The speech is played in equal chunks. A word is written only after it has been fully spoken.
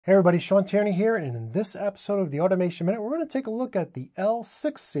Hey everybody, Shawn here, and in this episode of the Automation Minute, we're going to take a look at the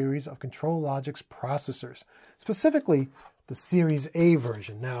L6 series of ControlLogix processors, specifically the Series A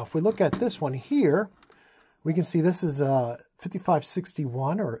version. Now, if we look at this one here, we can see this is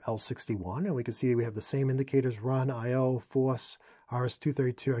 5561 or L61, and we can see we have the same indicators: run, I/O, force,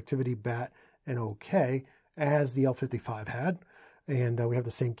 RS-232, activity, bat, and OK as the L55 had. And we have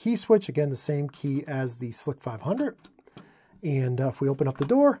the same key switch, again, the same key as the SLC 500. And if we open up the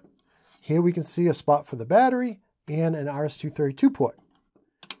door, here we can see a spot for the battery and an RS-232 port.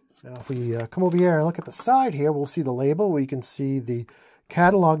 Now, if we come over here and look at the side here, we'll see the label. We can see the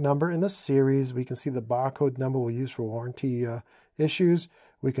catalog number in the series. We can see the barcode number we'll use for warranty issues.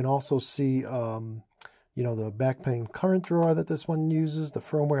 We can also see, the backplane current drawer that this one uses, the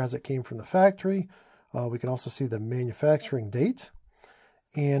firmware as it came from the factory. We can also see the manufacturing date.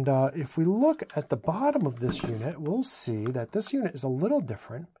 And if we look at the bottom of this unit, we'll see that this unit is a little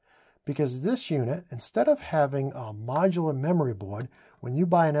different because this unit, instead of having a modular memory board, when you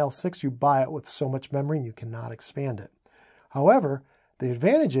buy an L6, you buy it with so much memory and you cannot expand it. However, the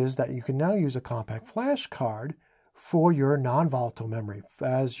advantage is that you can now use a compact flash card for your non-volatile memory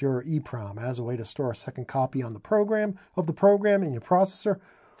as your EEPROM, as a way to store a second copy on the program in your processor,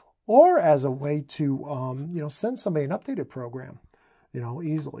 or as a way to send somebody an updated program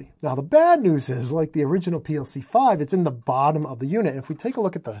easily. Now, the bad news is, like the original PLC-5, it's in the bottom of the unit. If we take a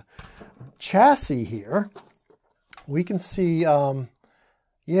look at the chassis here, we can see,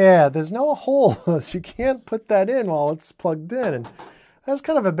 there's no holes. You can't put that in while it's plugged in. And that's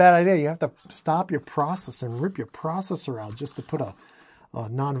kind of a bad idea. You have to stop your process and rip your processor out just to put a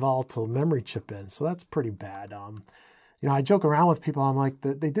non-volatile memory chip in. So that's pretty bad. I joke around with people. I'm like,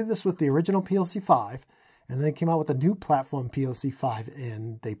 they did this with the original PLC-5. And they came out with a new platform PLC-5,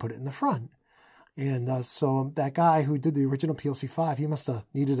 and they put it in the front. And so that guy who did the original PLC-5, he must have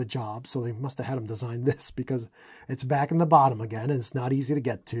needed a job, so they must have had him design this because it's back in the bottom again, and it's not easy to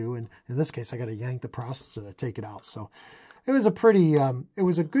get to. And in this case, I got to yank the processor to take it out. So it was a pretty, it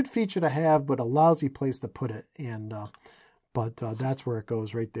was a good feature to have, but a lousy place to put it. And but that's where it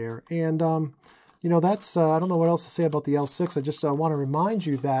goes right there. And that's I don't know what else to say about the L6. I just want to remind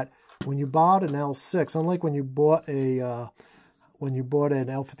you that when you bought an L6, unlike when you bought an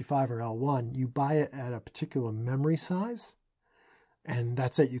L55 or L1, you buy it at a particular memory size, and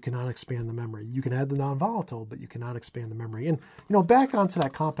that's it. You cannot expand the memory. You can add the non-volatile, but you cannot expand the memory. And back onto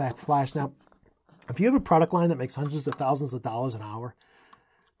that compact flash. Now, if you have a product line that makes hundreds of thousands of dollars an hour,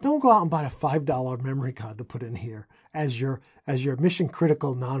 don't go out and buy a $5 memory card to put in here as your mission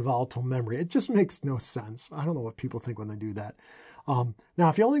critical non-volatile memory. It just makes no sense. I don't know what people think when they do that. Now,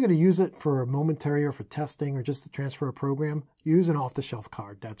 if you're only going to use it for momentary or for testing or just to transfer a program, use an off-the-shelf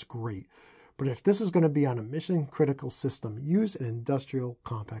card. That's great. But if this is going to be on a mission-critical system, use an industrial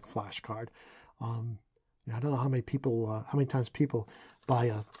compact flash card. I don't know how many times people buy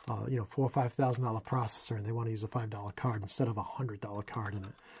a $4,000 or $5,000 processor and they want to use a $5 card instead of a $100 card in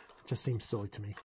it. It just seems silly to me.